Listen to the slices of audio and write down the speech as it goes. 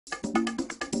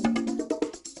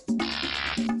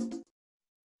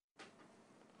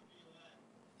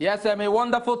Yes, a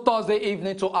wonderful Thursday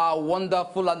evening to our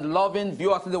wonderful and loving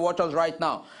viewers and the watchers right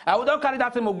now. We don't carry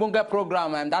that Mugunga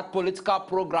program and that political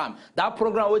program. That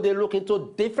program where they look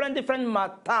into different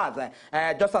matters,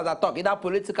 just as I talk, either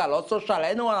political or social,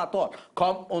 anyone at all,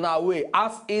 come on our way.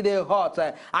 As it is hot.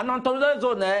 And on today's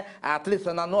zone, at least,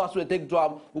 and I know as we take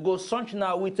job, we go sunch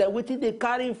now with they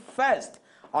carry first.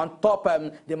 On top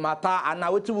the matter, and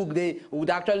now we would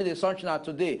actually the sunshine now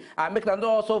today. I make them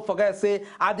also forget say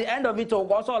at the end of it,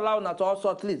 we'll also allow now to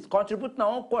also at least contribute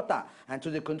now one quarter and to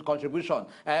the contribution.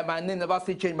 My name never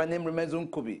see change. My name remains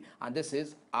Unkubi, and this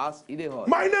is As It Is Hot.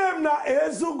 My name na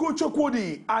Ezugu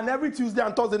Chukwudi, and every Tuesday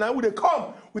and Thursday night we dey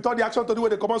come with all the action to do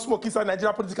with the common smoke inside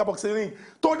Nigeria political boxing ring.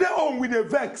 Today on we dey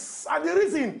vex, and the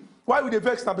reason why we dey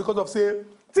vex now because of say.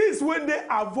 Things when they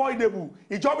avoidable.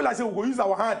 It just be like say we go use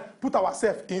our hand, put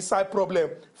ourselves inside problem.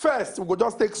 First, we go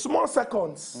just take small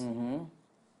seconds.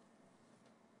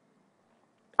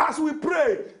 As we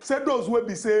pray, say those will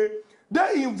be say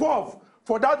they involved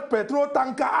for that petrol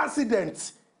tanker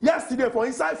accident yesterday for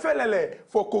inside Felele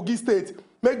for Kogi State.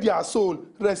 Make their soul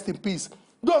rest in peace.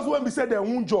 Those will be say they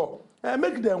wunjo and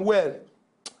make them well.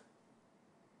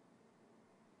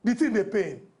 The thing they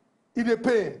pain, it they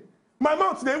pain. My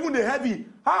mouth they even the heavy.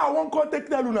 How I won't contact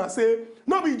them and say,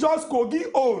 no be just Kogi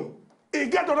own.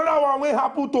 It get another one will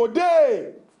happen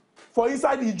today. For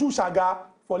inside Iju-Ishaga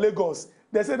for Lagos.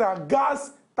 They say that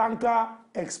gas tanker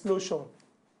explosion.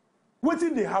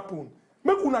 Wetin dey happen?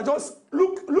 Make una just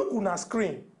look una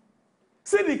screen.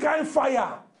 See the kind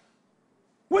fire.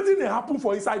 Wetin dey happen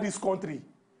for inside this country?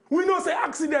 We know say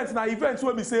accidents na events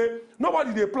wey be say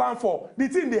nobody dey plan for. The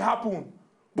thing dey happen.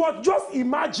 But just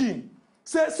imagine.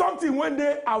 Say something when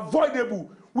they avoidable.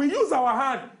 We use our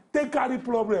hand, take carry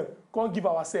problem, can't give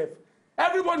ourselves.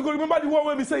 Everybody go remember the one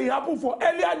where we say it happened for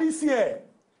earlier this year.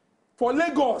 For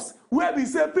Lagos, where we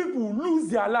say people lose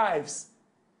their lives.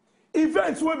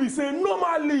 Events where we say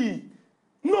normally,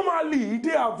 it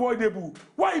is avoidable.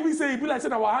 Why we say it be like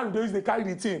saying our hand, they use the carry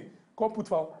the thing, come put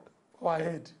for our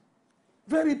head.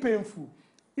 Very painful.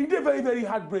 It is very, very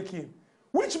heartbreaking.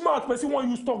 Which mouth person want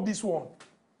you stop this one?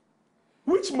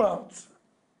 Which mouth?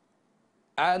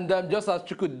 And just as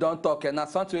Chukwudi don't talk, and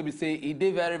as something we say, it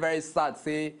is very, very sad.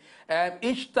 Say,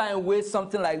 each time where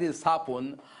something like this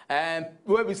happen,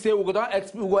 where we say we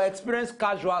will experience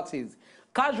casualties.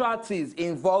 Casualties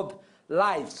involve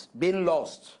lives being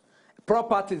lost,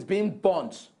 properties being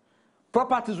burnt,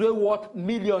 properties were worth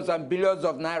millions and billions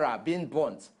of naira being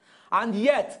burnt, and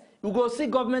yet. You go see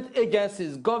government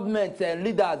agencies, government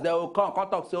leaders, they will come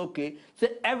talk, say, okay,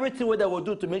 say everything what they will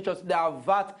do to make sure they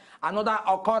avert another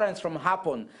occurrence from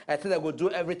happen, and say they will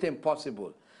do everything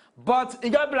possible. But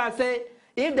it just be like say,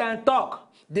 if they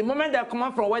talk, the moment they come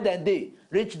out from where they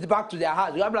reach back to their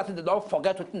house, you have to say they don't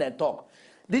forget what they talk.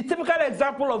 The typical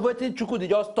example of what Chukwudi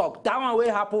just talk, that one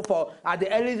will happen for at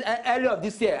the early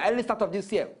start of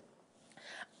this year.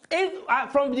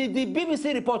 If from the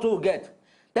BBC report we will get.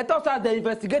 They talk that they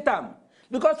investigate them.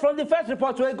 Because from the first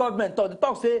report where government talk, the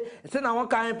talk say now one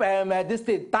kind this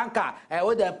thing, tanker,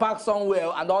 where they park somewhere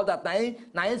and all that,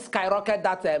 now it skyrocket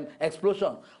that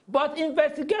explosion. But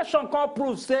investigation can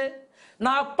prove say,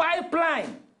 now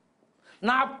pipeline,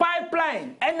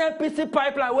 NNPC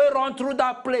pipeline will run through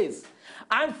that place.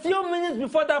 And few minutes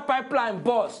before that pipeline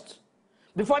burst,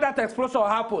 before that explosion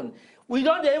happened, we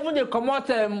don't even come out,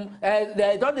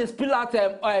 they don't spill out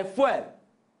fuel.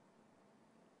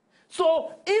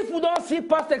 So if we don't see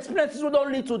past experiences, we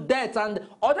don't lead to death and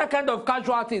other kind of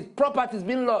casualties, properties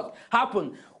being lost,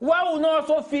 happen. Why we not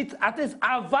also fit at least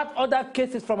avert other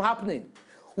cases from happening?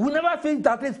 We never think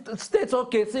that it states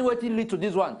okay, see what it lead to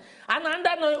this one. And under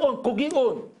no own, Kogi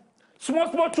own.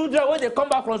 Small children when they come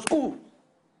back from school.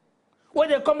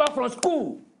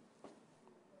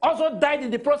 Also died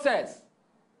in the process.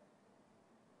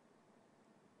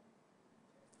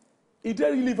 It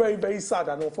is really very, very sad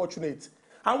and unfortunate.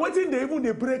 And waiting they even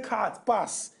they break heart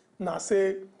pass now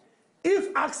say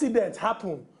if accident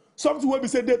happen something will be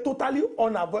said they totally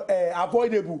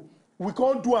unavoidable we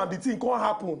can't do and the thing can't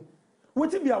happen.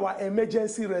 What will be our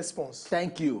emergency response?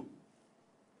 Thank you.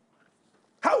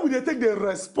 How will they take the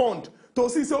respond to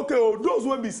see say okay oh, those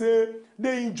will be say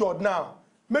they injured now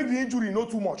make the injury not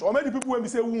too much or make the people will be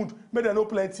say wound make them no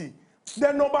plenty.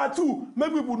 Then number two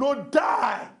make people not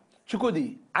die.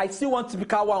 Chukwudi, I still want to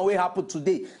pick out one way happen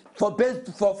today. For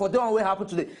the one way happen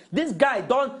today. This guy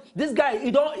don't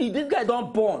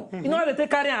born. You know how they take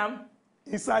carry him?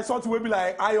 Inside something will be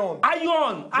like iron.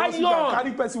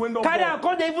 Carry person when don't carry him.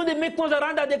 Can't they even they make things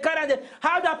around that they carry them.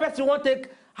 How that person won't take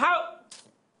how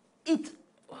it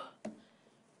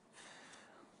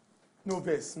no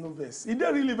verse. It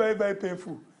is really very, very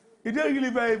painful. It is really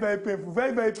very, very painful.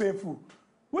 Very, very painful.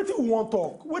 What do you want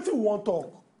talk? What do you want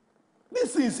talk?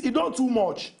 This is, it don't too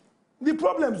much. The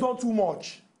problems don't too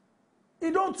much.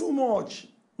 It don't too much.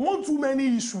 One too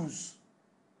many issues.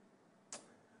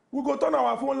 We go turn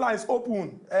our phone lines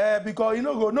open because you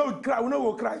know go no cry, we no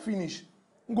go cry finish.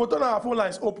 We go turn our phone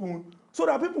lines open so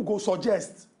that people go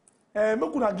suggest.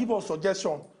 Make una give us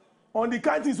suggestion on the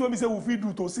kind things when we say we fit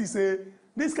do to see say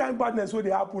this kind of badness wey dey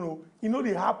happen o, e no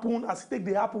dey happen as e take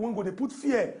dey happen when go dey put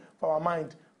fear for our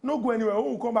mind. No go anywhere.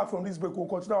 When we come back from this break, we'll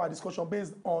continue our discussion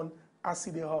based on as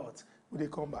e dey hot. We dey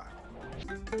come back.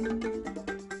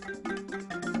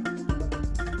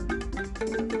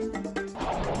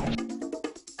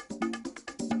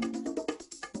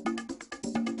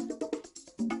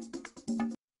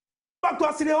 Back to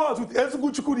As e dey hot with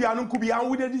Ezugu Chukudi and Nkubi, and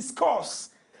we dey discuss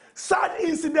sad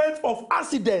incident of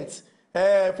accident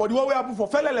for the one wey happen for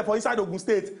Felele for inside Ogun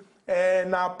State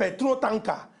na petrol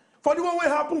tanker. For the one wey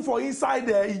happen for inside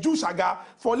Iju-Ishaga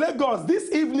for Lagos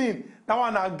this evening, that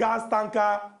one na gas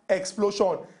tanker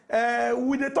explosion.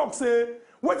 We dey talk say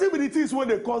wetin be the things wey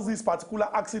dey cause this particular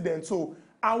accident so,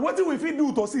 and wetin we fit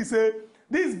do to see say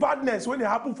this badness wey dey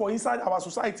happen for inside our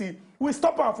society we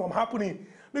stop am from happening,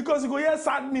 because you go hear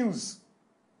sad news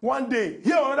one day,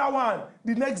 hear another one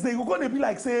the next day, you go dey be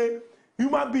like say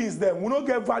human beings dem we no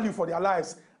get value for their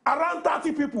lives. Around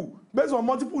 30 people based on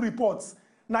multiple reports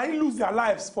na im lose their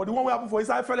lives for the one wey happen for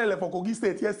inside Felele for Kogi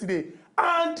State yesterday.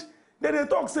 And dem dey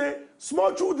talk say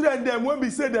small children dem wey be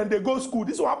say dem dey go school,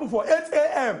 this one happen for 8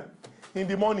 a.m. in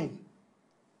the morning.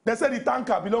 They say the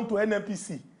tanker belong to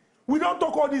NNPC. We don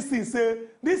talk all these things say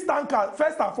this tanker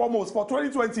first and foremost for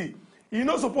 2020 e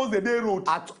no suppose dey road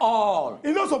at all.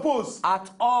 E no suppose at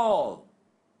all.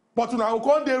 But una go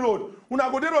come dey road, una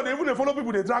go dey road, even dey follow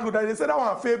people dey drag road. They say that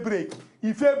one fair break,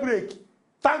 e fair break.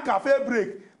 Tanker fair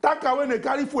break. Tanker when they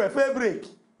carry fuel fair break,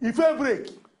 e fair break.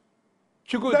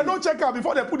 They no check am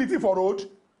before they put the thing for road.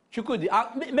 Chukudi,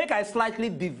 make I slightly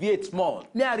deviate small.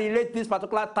 May I relate this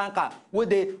particular tanker where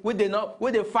they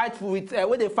fight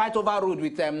over road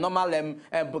with normal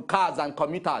cars and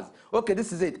commuters. Okay,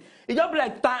 this is it. It just be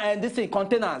like this thing,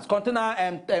 container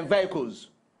vehicles.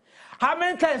 How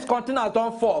many times containers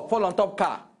don't fall on top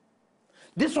car?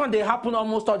 This one they happen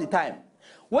almost all the time.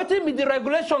 What be the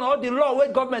regulation or the law where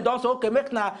government also okay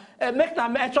make na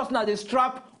ensure na they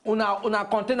strap una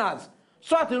containers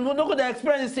so that you no go dey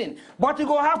experience thing, but it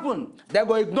go happen, they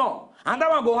go ignore, and that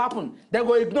one go happen, they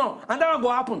go ignore, and that one go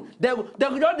happen, they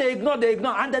just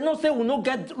ignore, and they no say we no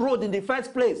get road in the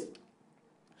first place.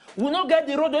 We no get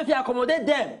the road to accommodate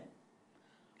them.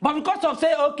 But because of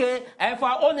say, okay, for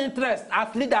our own interest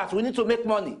as leaders, we need to make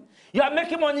money. You are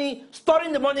making money,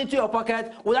 storing the money into your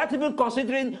pocket without even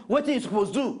considering what you're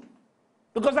supposed to do.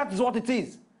 Because that is what it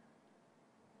is.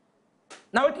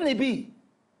 Now, what can it be?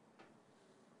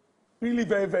 Really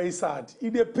very, very sad.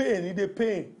 It dey pain, it dey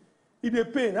pain. It dey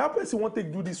pain. How person want to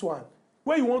do this one?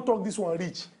 Where you want to talk this one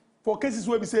reach? For cases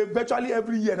where we say virtually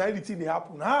every year, now anything they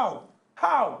happen. How?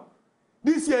 How?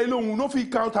 This year alone, we no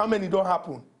fit count how many don't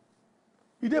happen.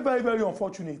 It is very, very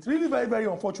unfortunate. Really very, very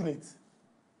unfortunate.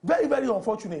 Very, very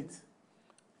unfortunate.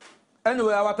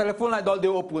 Anyway, our telephone line all day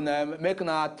open. Make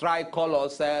na try call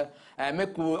us.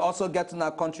 Make we also get a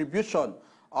contribution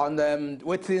on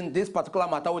within this particular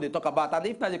matter we they talk about. And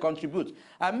if not they contribute,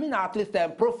 I mean at least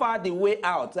profile the way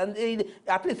out and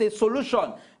at least a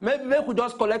solution. Maybe we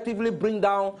just collectively bring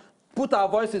down, put our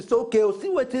voices. So okay, we'll see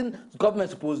what government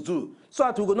supposed to do. So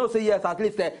that we will not say yes, at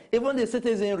least even the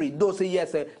citizenry don't say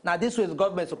yes. Now this way is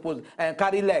government supposed and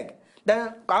carry leg.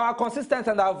 Then our consistency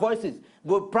and our voices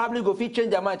probably go fit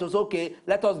change their mind to say, okay,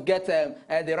 let us get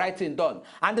the right thing done.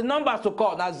 And the numbers to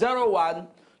call now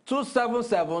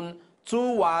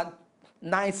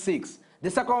 01-277-2196.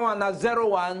 The second one is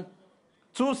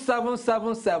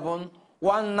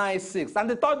 01-2777-196. And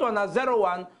the third one is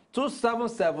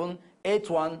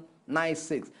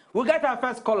 01-277-8196. We get our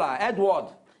first caller, Edward.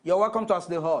 You're welcome to As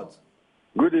the Hot.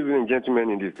 Good evening,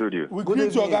 gentlemen in the studio. We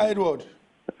greet your guy, Edward.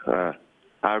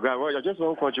 I just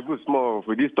want to contribute small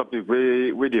for this topic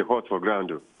where they hot for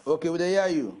ground. Okay, we hear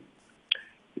you.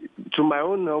 To my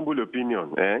own humble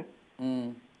opinion,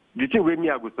 the thing with me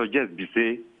I would suggest be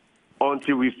say,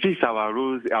 until we fix our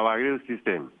roads, our rail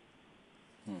system.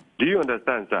 Do you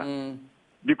understand, sir?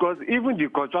 Because even the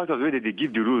contractors, where they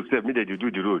give the road, say me they do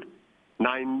the road.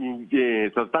 Now in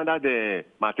substandard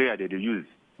material that they use.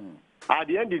 At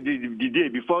the end of the day,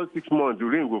 before 6 months, the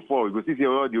rain will fall. You go see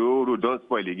all the whole road don't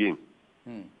spoil again.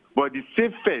 But the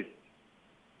safest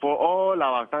for all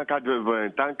our tanker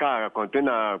drivers, tanker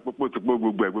container,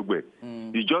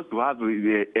 is just to have a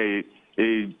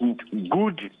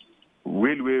good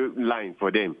railway line for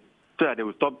them so that they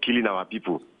will stop killing our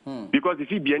people. Because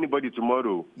if it be anybody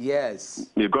tomorrow,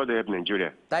 yes, may God help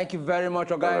Nigeria. Thank you very much,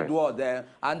 Oga Edward.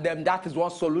 And that is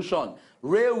one solution.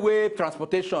 Railway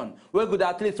transportation. We could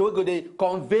at least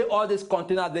convey all these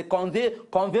containers. They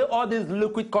convey all this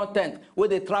liquid content where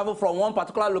they travel from one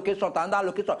particular location to another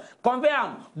location. Convey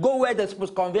them. Go where they're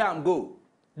supposed to convey them. Go.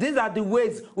 These are the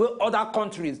ways where other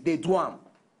countries they do them.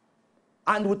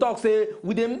 And we talk say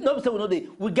we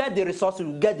get the resources,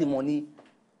 we get the money.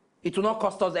 It will not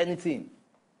cost us anything.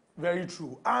 Very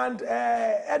true. And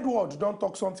Edward don't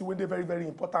talk something when they're very, very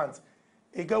important.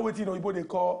 A girl waiting on they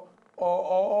call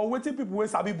or waiting people when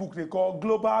sabi book they call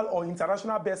global or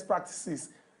international best practices.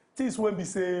 Things when we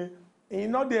say it's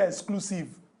not the exclusive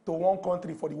to one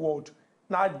country for the world.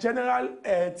 Now general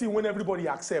thing when everybody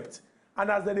accept. And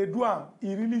as they do them,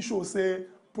 it really shows say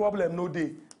problem no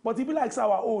day. But if it likes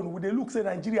our own, we they look say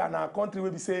Nigeria and our country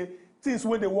where we say things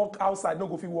when they work outside, no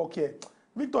go fit work here.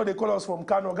 Victor, they call us from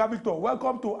Kano. Victor,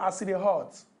 welcome to Cele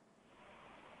Bus.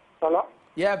 Hello?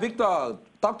 Yeah, Victor,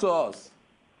 talk to us.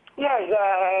 Yes,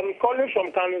 I'm calling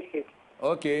from Kano State.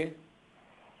 Okay.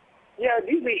 Yeah,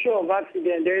 this issue of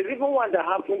accident, there is even one that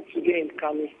happened today in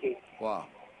Kano State. Wow.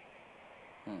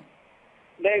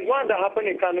 There is one that happened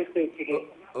in Kano State today.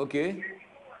 Okay.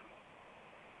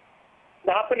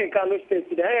 That happened in Kano State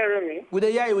today. Are you hearing me? With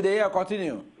the year,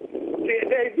 continue.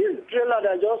 There is this trailer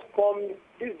that just come,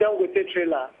 this Dangote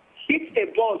trailer, hit a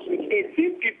bus with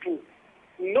 18 people.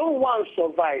 No one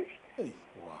survived. Hey,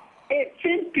 wow.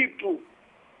 18 people.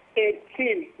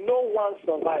 18. No one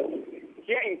survived.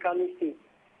 Here in Kano State.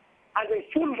 And a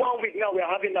full 1 week now we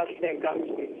are having that in Kano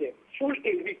State here. Full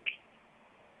a week.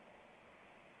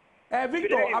 Victor,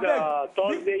 Today is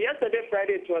Thursday. Yesterday,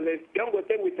 Friday, it was a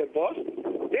Dangote with a bus.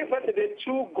 Day yesterday,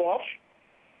 2 golf.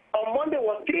 On Monday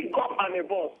was 3 golf and a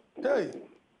bus. Hey.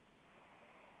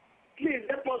 Please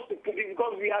help us to put it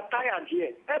because we are tired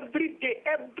here. Every day,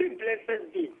 every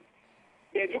blessed day,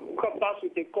 they do compass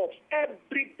with the cops.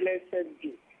 Every blessed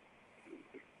day.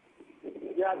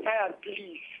 We are tired,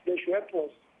 please. They should help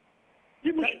us.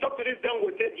 People should talk to this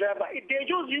Dangote driver. They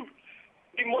just use.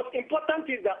 The most important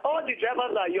is that all the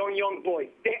drivers are young boys.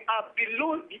 They are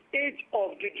below the age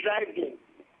of the driving.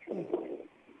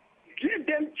 Let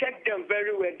them check them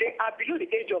very well. They are below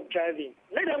the age of driving.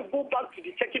 Let them go back to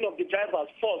the checking of the drivers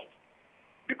first.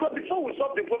 Because before we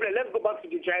solve the problem, let's go back to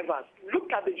the drivers. Look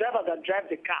at the drivers that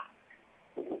drive the car.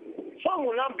 Some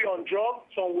will not be on drugs,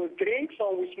 some will drink,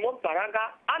 some will smoke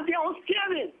paraga, and they are on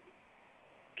steering.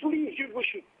 Please, you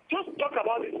should just talk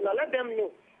about this now. Let them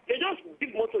know. They just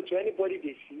give motor to anybody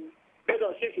they see. They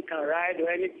don't say if you can ride or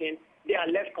anything. They are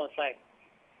less concerned.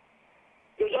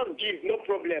 They just give, no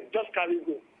problem. Just carry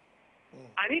go.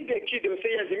 And if they kill, they will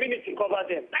say, yes, the minute you cover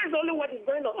them. That's only what is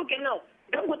going on. Okay, now,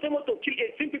 Dangote motor killed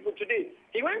 18 people today.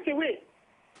 He went away.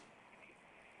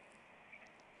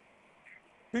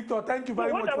 Victor, thank you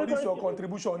very much for this your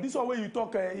contribution. This one where you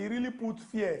talk, it really put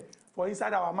fear for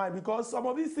inside our mind because some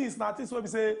of these things, now things where we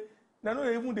say, they don't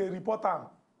even they report them.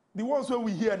 The ones where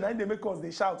we hear, now they make us,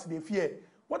 they shout, they fear.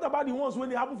 What about the ones when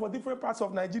they happen for different parts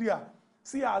of Nigeria?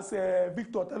 See as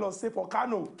Victor tell us, say for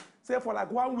Kano, say for like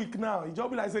 1 week now, it just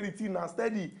be like say the thing now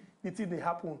steady, the thing they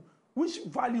happen. Which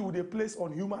value would they place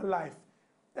on human life?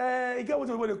 You get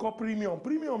what they call premium.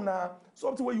 Premium now,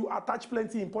 something where you attach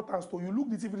plenty importance to. You look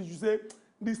the TV, you say,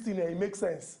 this thing, it makes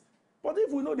sense. But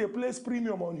if we know they place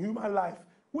premium on human life,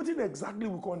 what is exactly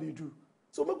we can they do?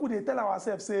 So make we tell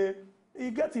ourselves, say,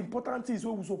 it gets important things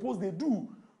what we suppose they do.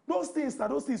 Those things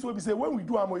where we say, when we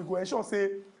do them, we go ensure, say,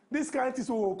 this kind of things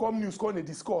will come news, come they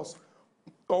discuss.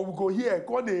 Or we go here,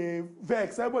 come they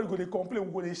vex, everybody go they complain,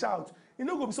 we go they shout. It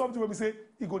not go be something where we say,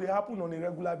 it go they happen on a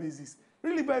regular basis.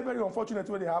 Really very, very unfortunate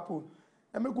when they happen.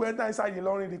 And make we enter inside the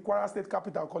Ilorin, the Kwara State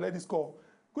capital, collect this call.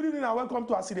 Good evening and welcome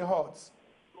to Cele Bus.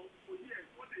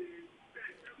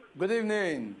 Good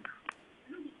evening.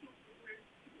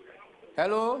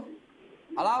 Hello?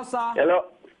 Hello, sir. Hello.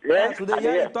 Yes,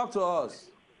 today you talk to us.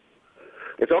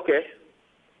 It's okay.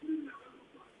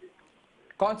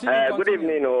 Continue. Good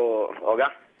evening, Oga.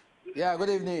 Yeah, good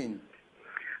evening.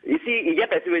 You see, you get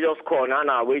person we just call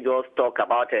now. We just talk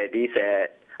about this.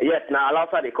 Yes, now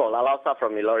Alausa they call Alausa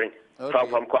from Ilorin,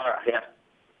 from Kwara. Yeah.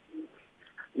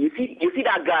 You see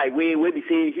that guy we be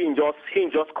say he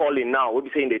just calling now. We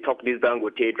be saying they talk this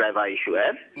Dangote driver issue,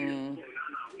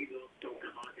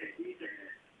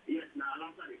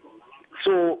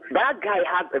 So that guy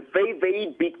has a very,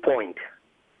 very big point.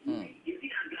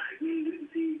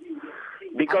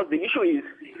 Because the issue is,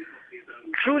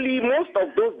 truly, most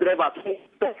of those drivers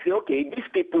say, okay, these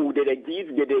people, they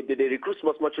recruit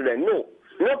small children. No,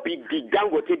 not big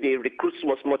Dangote, they recruit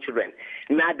small children.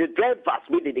 Now, the drivers,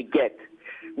 where they get,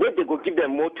 where they go give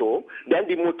them motor, then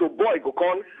the motor boy will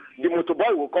come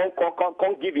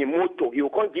give him motor. He will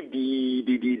come give the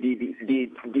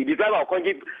driver will come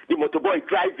give the motor boy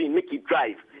driving, make it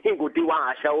drive. He go do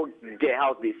one show their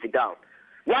house, they sit down.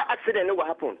 Why accident no go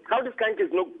happen? How this kind of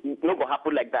things no go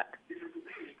happen like that?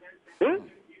 Hmm?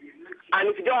 And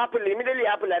if it don't happen, immediately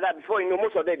happen like that before you know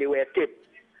most of them they will escape.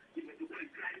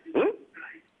 Hmm?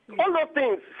 All those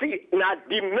things, see, now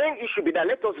the main issue be that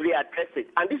let us readdress it.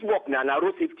 And this work now,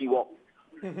 road safety work.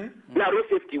 Now road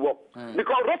safety work.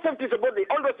 Because road safety is about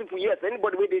all those people, yes,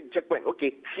 anybody with the checkpoint,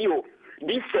 okay, CEO,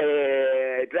 this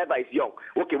driver is young.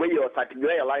 Okay, where your certificate,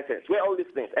 where your license, where all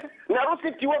these things. Now road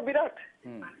safety work be that.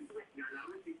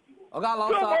 Okay,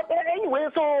 anyway,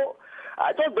 so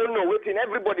I just don't know waiting.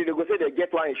 Everybody they go say they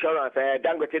get one insurance,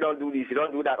 Dangote don't do this, you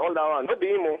don't do that, all that one. Not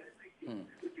be more.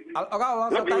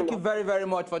 Okay, thank you very, very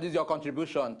much for this, your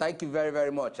contribution. Thank you very,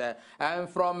 very much. And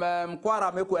from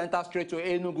Kwara, we enter straight to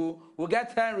Enugu. We'll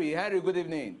get Henry. Henry, good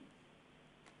evening.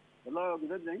 Hello,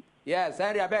 good evening. Yes,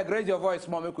 Henry, I beg, raise your voice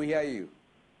more, we could hear you.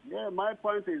 Yeah, my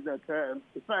point is that,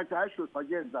 in fact, I should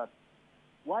suggest that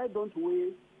why don't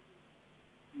we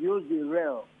use the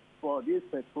rail for this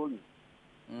petroleum?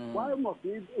 Why must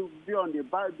we be on these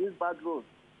bad roads?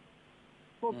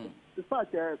 So, in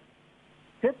fact,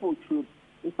 people should,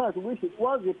 in fact, we should,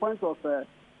 what's the point of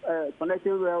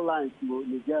connecting rail lines to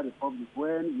Niger Republic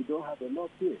when you don't have enough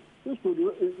here? We should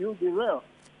use the rail.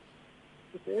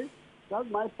 Okay? That's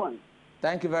my point.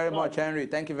 Thank you very much, Henry.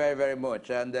 Thank you very, very much.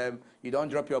 And you don't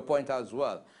drop your point as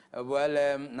well.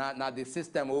 Now the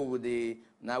system with the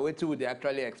now we too they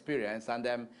actually experience,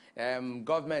 and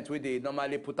government with they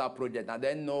normally put out project and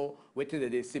then know what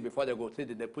they see before they go see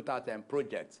they put out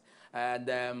projects.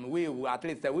 And we at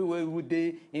least we will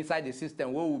be inside the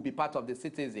system. We will be part of the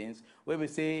citizens. Where we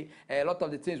say a lot of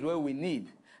the things where we need,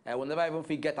 we'll never even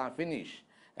forget and finish.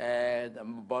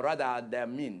 But rather,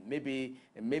 maybe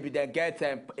they get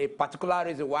a particular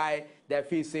reason why they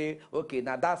feel say, okay,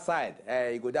 now that side,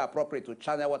 you go there appropriate to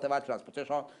channel whatever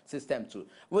transportation system to.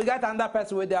 We got another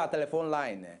person with their telephone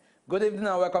line. Good evening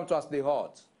and welcome to us, the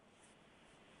Hot.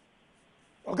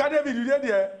 Okay, David, you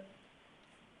there?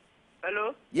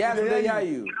 Hello? Yes, they hear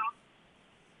you.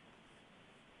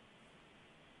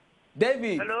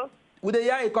 David, Hello? would they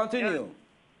hear you? Continue. Yes.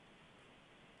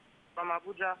 From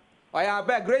Abuja. Oh, yeah,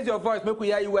 beg, raise your voice. Make we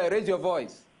hear you well. Raise your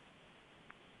voice.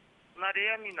 Now they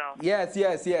hear me now.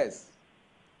 Yes.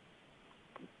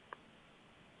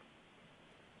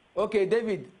 Okay,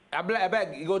 David, I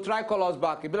beg, you go try call us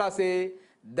back. If you say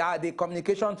that the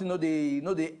communication to know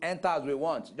the enter as we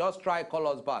want, just try call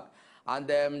us back.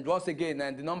 And once again,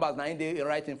 the numbers now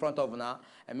right in front of now,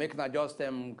 and make now just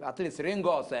at least ring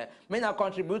us. May now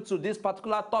contribute to this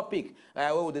particular topic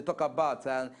what they talk about,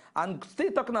 and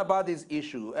still talking about this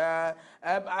issue.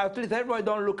 At least everybody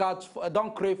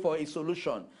don't crave for a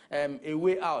solution, a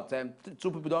way out.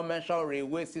 Two people don't mention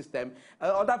railway system.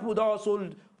 Other people don't also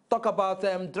talk about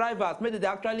drivers. Maybe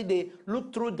they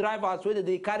look through drivers whether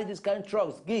they carry this kind of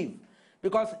trucks give,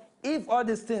 because if all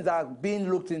these things are being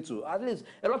looked into, at least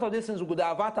a lot of these things we could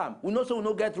avert them. We know so we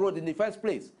no get road in the first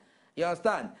place. You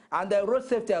understand? And the road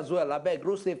safety as well. I beg,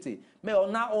 road safety. May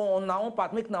on our own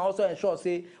part, make now also ensure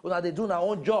say they do our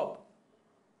own job.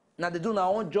 Now they do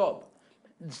our own job.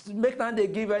 Make now they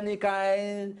give any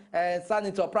kind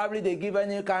sanity, or probably they give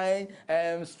any kind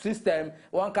system,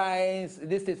 one kind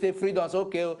this they say freedoms,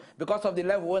 okay, because of the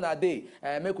level one a day,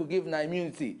 make we give now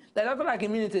immunity. There's nothing like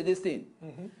immunity this thing.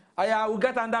 Yeah, we'll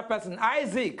get another person.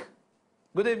 Isaac,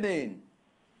 good evening.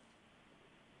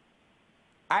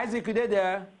 Isaac, you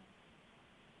there?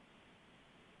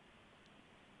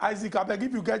 Isaac, I beg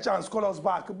if you get chance, call us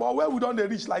back. But where we don't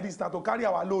reach like this now to carry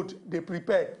our load, they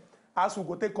prepare. As we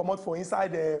go take come out for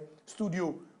inside the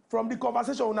studio. From the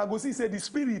conversation, we go see say the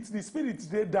spirit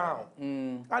they down.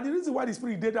 And the reason why the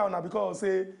spirit they down now because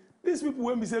say these people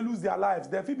when we say lose their lives,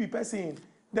 they feel be person,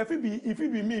 they feel be if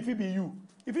it be me, if it be you.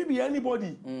 If it be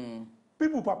anybody,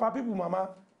 people papa, people mama,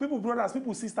 people brothers,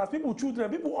 people sisters, people children,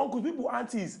 people uncles, people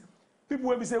aunties, people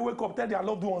when we say wake up, tell their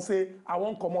loved ones, say, I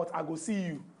won't come out, I go see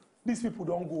you. These people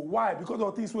don't go. Why? Because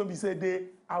of things when we say they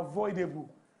avoidable.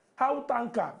 How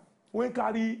tanker when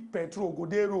carry petrol go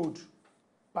day road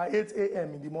by 8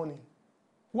 a.m. in the morning?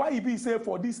 Why it be say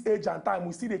for this age and time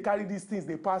we still they carry these things,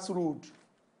 they pass road?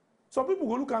 Some people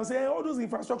go look and say, all those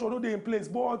infrastructure no they in place,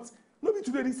 but no be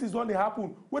today this is when they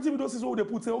happen. What if those is what they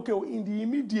put say, okay, in the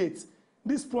immediate,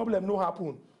 this problem no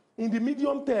happen. In the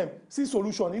medium term, see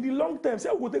solution. In the long term,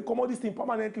 say we go take commodity this thing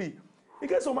permanently. In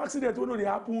case some accident when they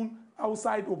happen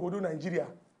outside Obodo, Nigeria.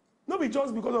 No be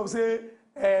just because of say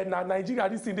Nigeria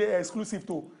this thing they exclusive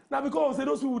to. Now because of say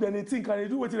those people then they think and they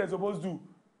do what they're supposed to do.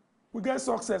 We get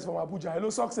Success from Abuja. Hello,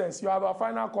 Success. You have our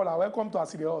final caller. Welcome to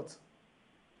Aside Hot.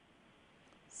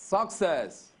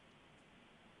 Success.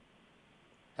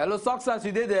 Hello, Success.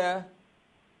 You did there?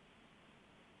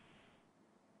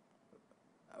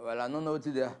 Well, I don't know what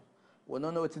to do. We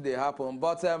don't know what they happen.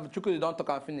 But Chukwu, don't talk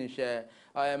and finish. A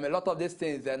lot of these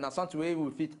things, now something we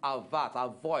will fit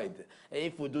avoid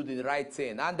if we do the right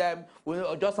thing. And we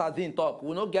just as in talk,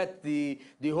 we don't get the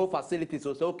whole facilities.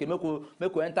 So say, okay, make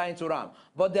we enter into RAM.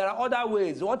 But there are other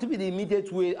ways. What will be the immediate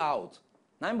way out?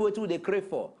 Now, what they crave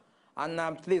for. And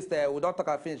at least we don't talk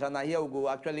and finish. And here we go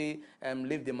actually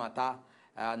leave the matter.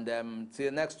 And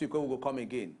till next week, we will come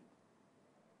again.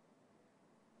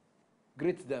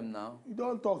 Greet them now. You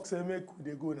don't talk, say make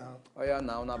they go now. Oh yeah,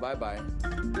 now bye-bye.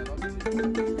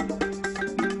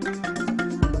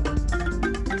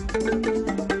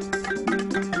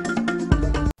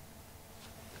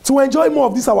 To enjoy more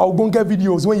of these our Ogbonge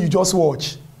videos when you just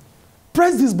watch,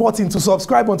 press this button to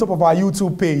subscribe on top of our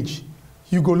YouTube page.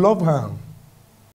 You go love am.